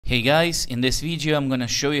Hey guys, in this video I'm gonna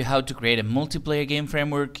show you how to create a multiplayer game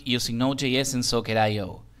framework using NodeJS and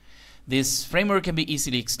SocketIO. This framework can be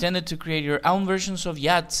easily extended to create your own versions of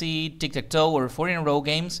Yahtzee, Tic-Tac-Toe or 4-in-a-row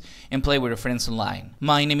games and play with your friends online.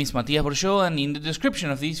 My name is Matías Borchó, and in the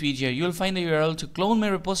description of this video you'll find the URL to clone my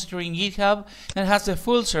repository in GitHub that has the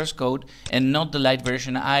full source code and not the light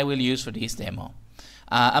version I will use for this demo.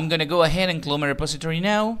 I'm gonna go ahead and clone my repository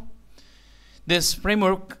now. This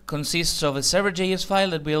framework consists of a server.js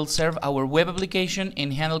file that will serve our web application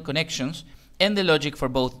and handle connections and the logic for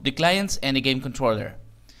both the clients and the game controller.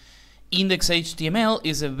 Index.html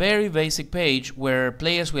is a very basic page where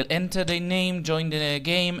players will enter their name, join the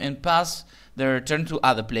game, and pass their turn to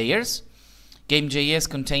other players. Game.js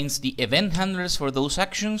contains the event handlers for those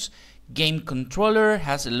actions. Game controller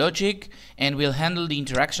has a logic and will handle the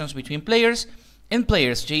interactions between players. And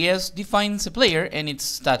Players.js defines a player and its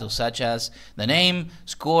status, such as the name,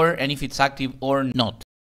 score, and if it's active or not.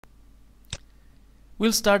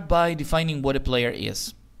 We'll start by defining what a player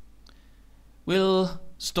is. We'll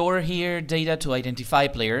store here data to identify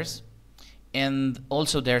players and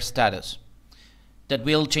also their status. That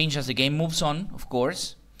will change as the game moves on, of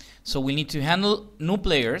course. So we need to handle new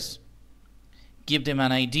players, give them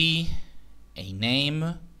an ID, a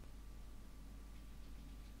name.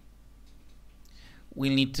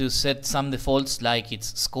 We'll need to set some defaults like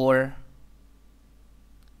its score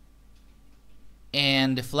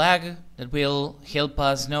and the flag that will help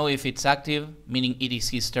us know if it's active, meaning it is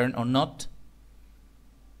his turn or not.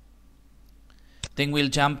 Then we'll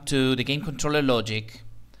jump to the game controller logic.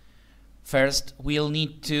 First, we'll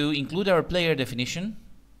need to include our player definition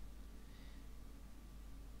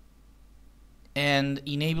and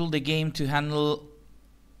enable the game to handle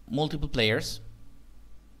multiple players.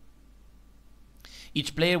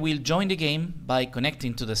 Each player will join the game by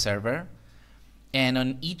connecting to the server, and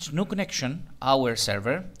on each new connection, our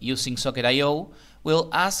server, using SocketIO, will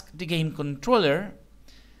ask the game controller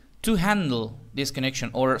to handle this connection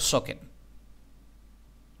or socket.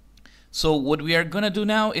 So what we are gonna do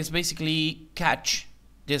now is basically catch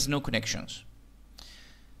these new connections.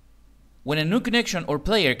 When a new connection or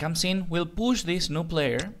player comes in, we'll push this new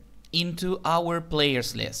player into our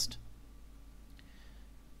players list.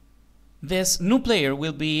 This new player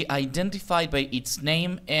will be identified by its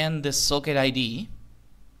name and the socket ID.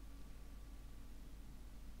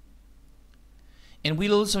 And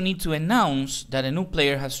we'll also need to announce that a new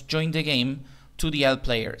player has joined the game to the other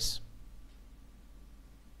players.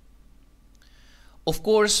 Of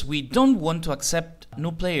course, we don't want to accept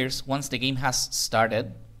new players once the game has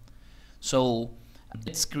started. So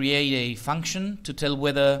let's create a function to tell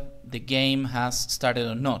whether the game has started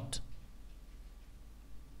or not.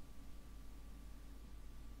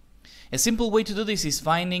 A simple way to do this is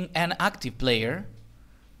finding an active player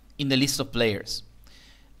in the list of players.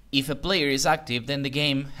 If a player is active, then the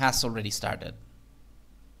game has already started.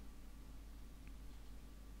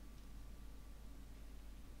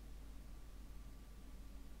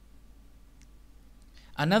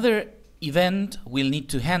 Another event we'll need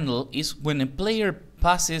to handle is when a player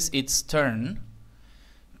passes its turn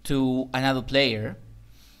to another player,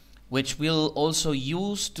 which we'll also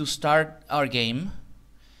use to start our game.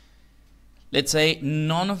 Let's say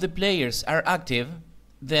none of the players are active,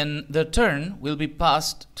 then the turn will be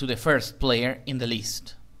passed to the first player in the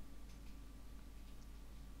list.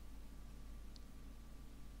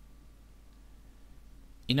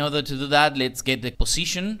 In order to do that, let's get the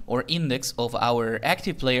position or index of our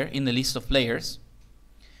active player in the list of players.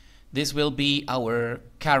 This will be our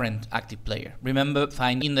current active player. Remember,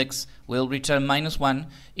 find index will return -1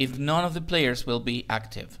 if none of the players will be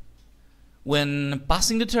active. When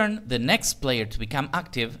passing the turn, the next player to become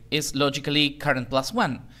active is logically current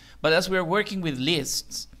 +1, but as we are working with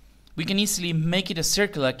lists, we can easily make it a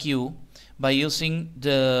circular queue by using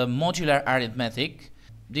the modular arithmetic.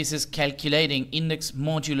 This is calculating index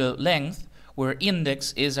modulo length, where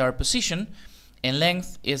index is our position and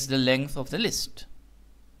length is the length of the list.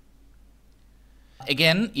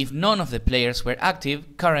 Again, if none of the players were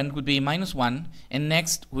active, current would be -1 and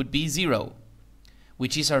next would be 0.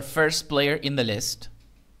 Which is our first player in the list.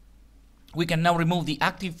 We can now remove the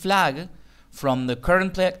active flag from the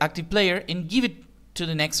current active player and give it to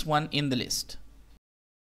the next one in the list.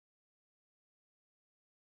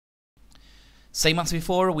 Same as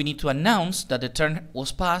before, we need to announce that the turn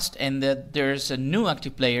was passed and that there's a new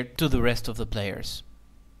active player to the rest of the players.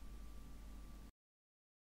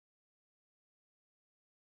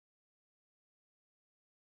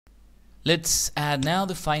 Let's add now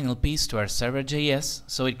the final piece to our server.js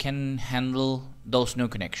so it can handle those new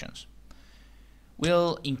connections.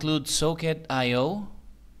 We'll include SocketIO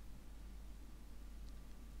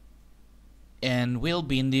and we'll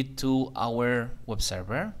bind it to our web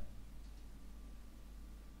server.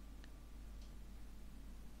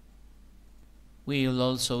 We'll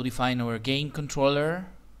also define our game controller.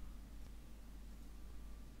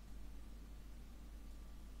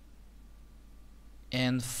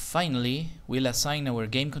 And finally, we'll assign our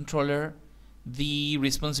game controller the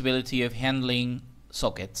responsibility of handling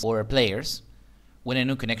sockets or players when a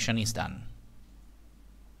new connection is done.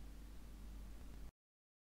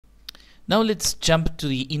 Now let's jump to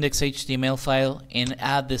the index.html file and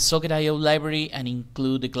add the SocketIO library and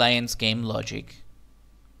include the client's game logic.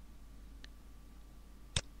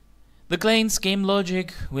 The client's game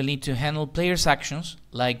logic will need to handle players' actions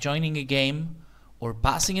like joining a game or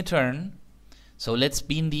passing a turn. So let's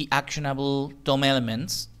bind the actionable DOM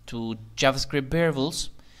elements to JavaScript variables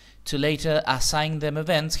to later assign them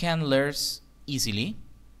events handlers easily.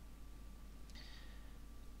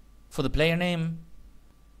 For the player name,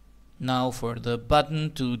 now for the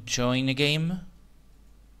button to join a game,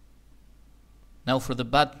 now for the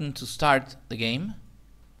button to start the game,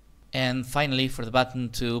 and finally for the button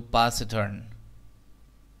to pass a turn.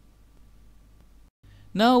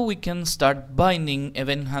 Now we can start binding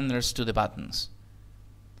event handlers to the buttons.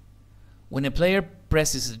 When a player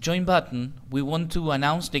presses the join button, we want to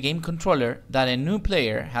announce the game controller that a new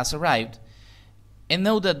player has arrived and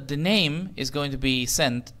know that the name is going to be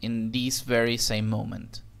sent in this very same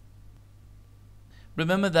moment.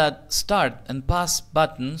 Remember that start and pass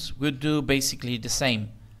buttons would do basically the same,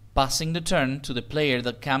 passing the turn to the player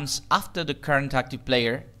that comes after the current active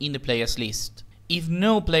player in the players list. If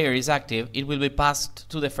no player is active, it will be passed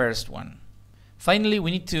to the first one. Finally,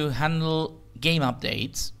 we need to handle game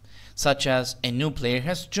updates, such as a new player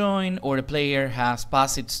has joined or a player has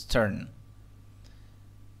passed its turn.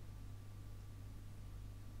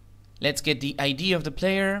 Let's get the ID of the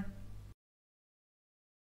player,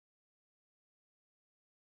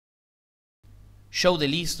 show the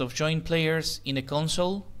list of joined players in the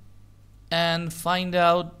console, and find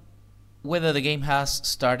out whether the game has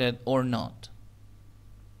started or not.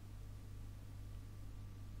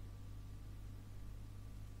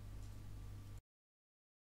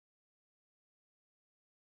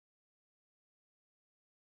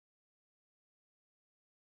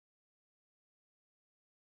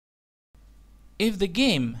 If the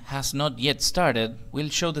game has not yet started, we'll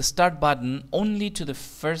show the start button only to the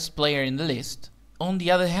first player in the list. On the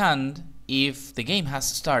other hand, if the game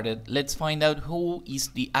has started, let's find out who is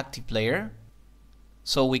the active player,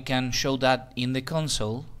 so we can show that in the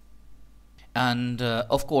console. And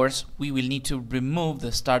of course, we will need to remove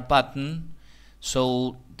the start button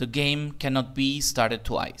so the game cannot be started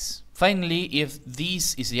twice. Finally, if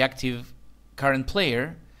this is the active current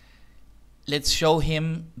player, let's show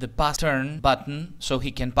him the pass turn button so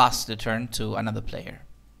he can pass the turn to another player.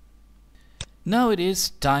 Now it is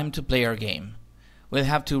time to play our game. We'll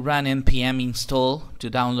have to run npm install to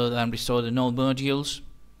download and restore the node modules.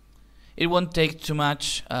 It won't take too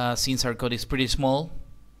much since our code is pretty small.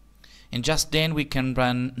 And just then we can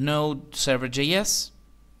run node server.js,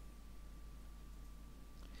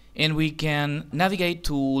 and we can navigate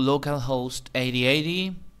to localhost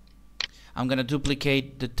 8080. I'm gonna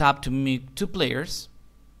duplicate the tab to make 2 players,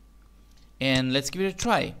 and let's give it a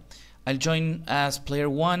try. I'll join as player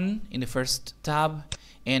 1 in the first tab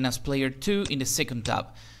and as player 2 in the second tab.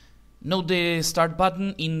 Note the start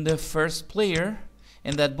button in the first player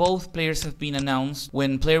and that both players have been announced.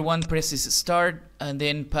 When player 1 presses start and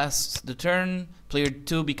then passes the turn, player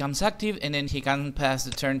 2 becomes active and then he can pass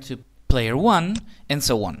the turn to player 1, and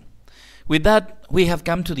so on. With that, we have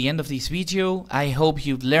come to the end of this video. I hope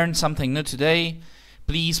you've learned something new today.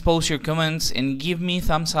 Please post your comments and give me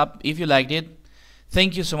thumbs up if you liked it.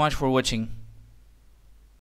 Thank you so much for watching.